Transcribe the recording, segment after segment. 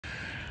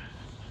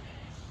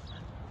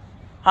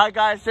Hi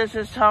guys, this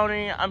is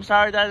Tony. I'm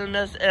sorry that I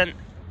missed an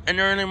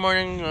early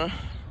morning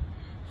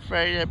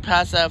freight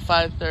past at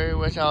 5:30,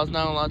 which I was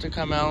not allowed to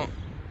come out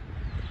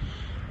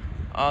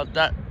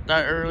that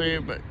early,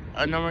 but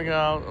I normally get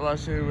out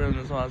less when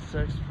it's about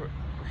 6,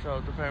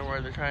 so depending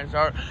where the trains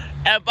are.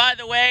 And by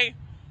the way,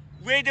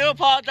 we do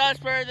apologize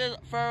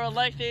for a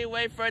lengthy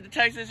wait for the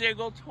Texas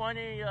Eagle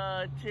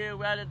 22.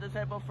 We had a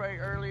disabled freight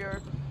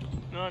earlier,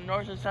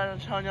 north of San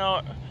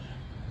Antonio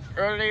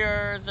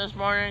earlier this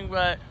morning,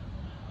 but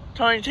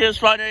 22 is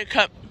finally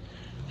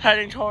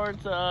heading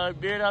towards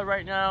Buda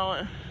right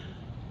now.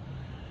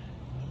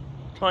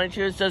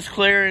 22 is just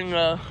clearing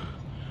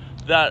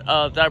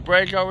that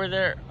bridge over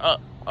there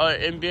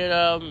in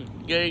Buda,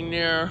 getting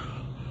near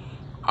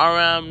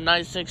around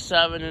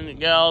 967 and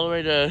get all the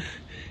way to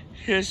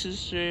Houston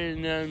Street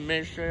and then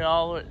Main Street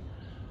all the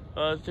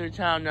way through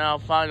town now,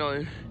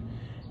 finally.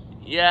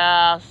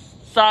 Yeah,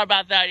 sorry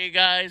about that, you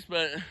guys,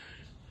 but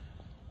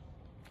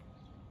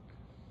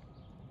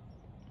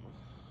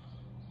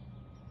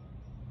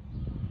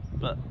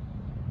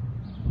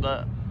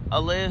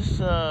at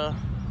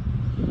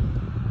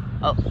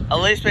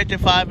least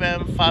 55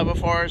 and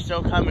 504 are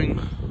still coming,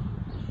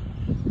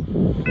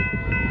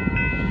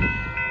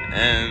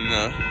 and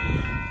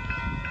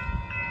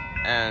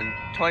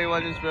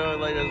 21 is really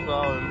late as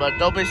well. But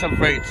there'll be some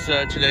freights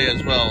today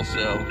as well,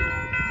 so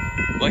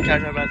we'll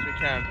catch up as we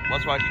can.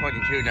 Let's watch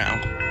 22 now.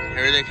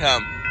 Here they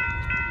come.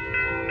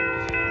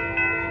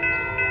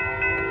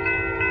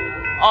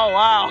 Oh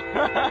wow!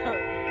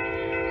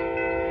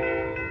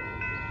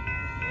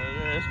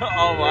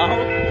 Oh wow!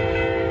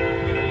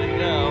 There they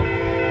go.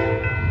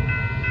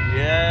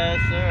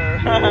 Yes, sir.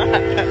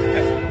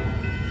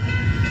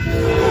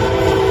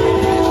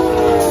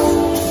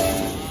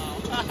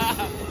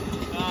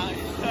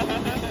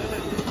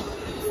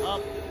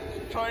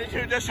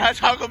 22 just had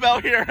Taco Bell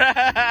here.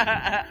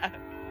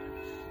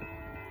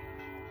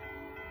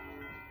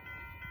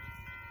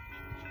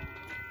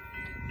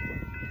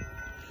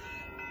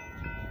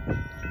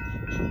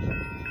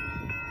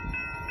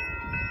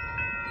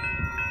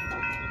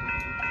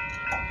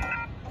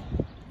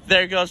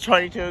 There goes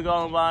 22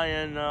 going by,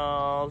 and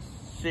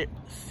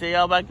see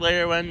y'all back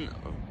later when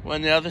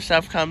the other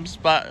stuff comes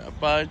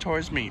by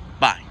towards me.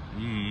 Bye.